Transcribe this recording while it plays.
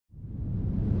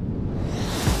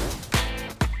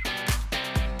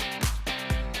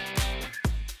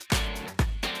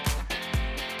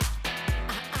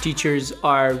Teachers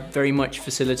are very much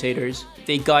facilitators.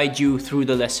 They guide you through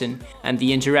the lesson, and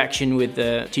the interaction with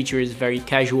the teacher is very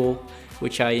casual,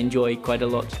 which I enjoy quite a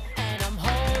lot.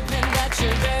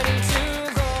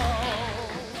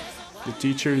 The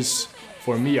teachers,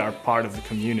 for me, are part of the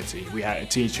community. We had a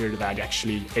teacher that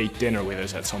actually ate dinner with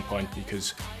us at some point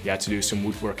because he had to do some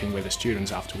woodworking with the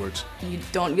students afterwards. You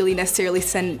don't really necessarily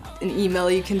send an email,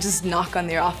 you can just knock on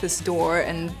their office door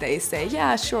and they say,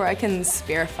 yeah, sure, I can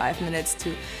spare 5 minutes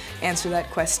to answer that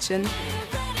question.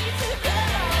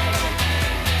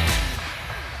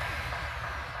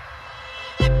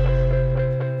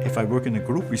 If I work in a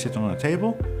group, we sit on a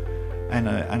table, and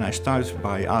I start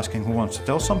by asking who wants to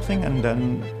tell something, and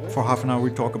then for half an hour we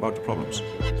talk about the problems.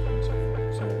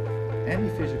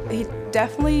 He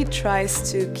definitely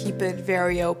tries to keep it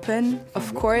very open.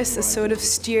 Of course, is sort of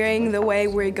steering the way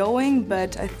we're going,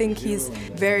 but I think he's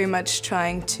very much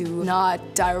trying to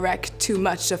not direct too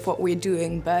much of what we're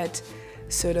doing, but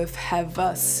sort of have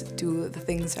us do the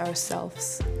things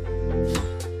ourselves.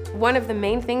 One of the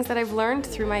main things that I've learned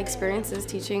through my experiences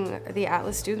teaching the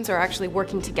Atlas students, or actually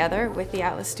working together with the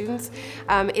Atlas students,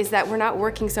 is that we're not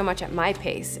working so much at my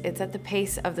pace, it's at the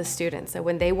pace of the students. So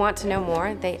when they want to know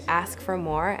more, they ask for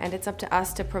more, and it's up to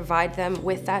us to provide them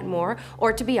with that more,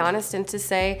 or to be honest and to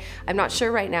say, I'm not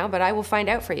sure right now, but I will find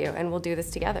out for you, and we'll do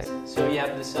this together. So you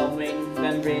have the cell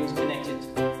membranes connected.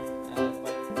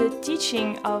 The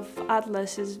teaching of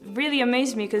Atlas is really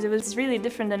amazed me because it was really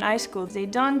different than high school. They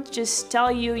don't just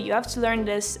tell you, you have to learn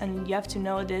this and you have to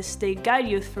know this. They guide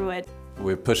you through it.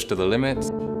 We're pushed to the limit.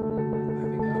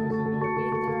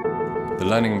 The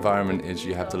learning environment is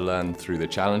you have to learn through the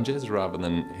challenges rather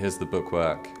than here's the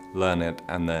bookwork, learn it,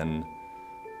 and then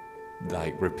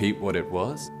repeat what it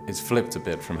was. It's flipped a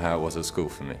bit from how it was at school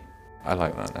for me. I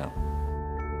like that now.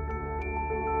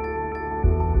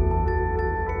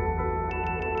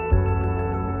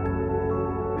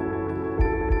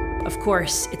 Of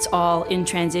course, it's all in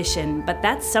transition, but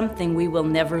that's something we will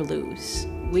never lose.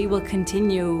 We will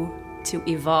continue to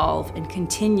evolve and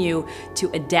continue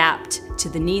to adapt to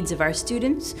the needs of our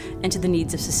students and to the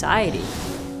needs of society.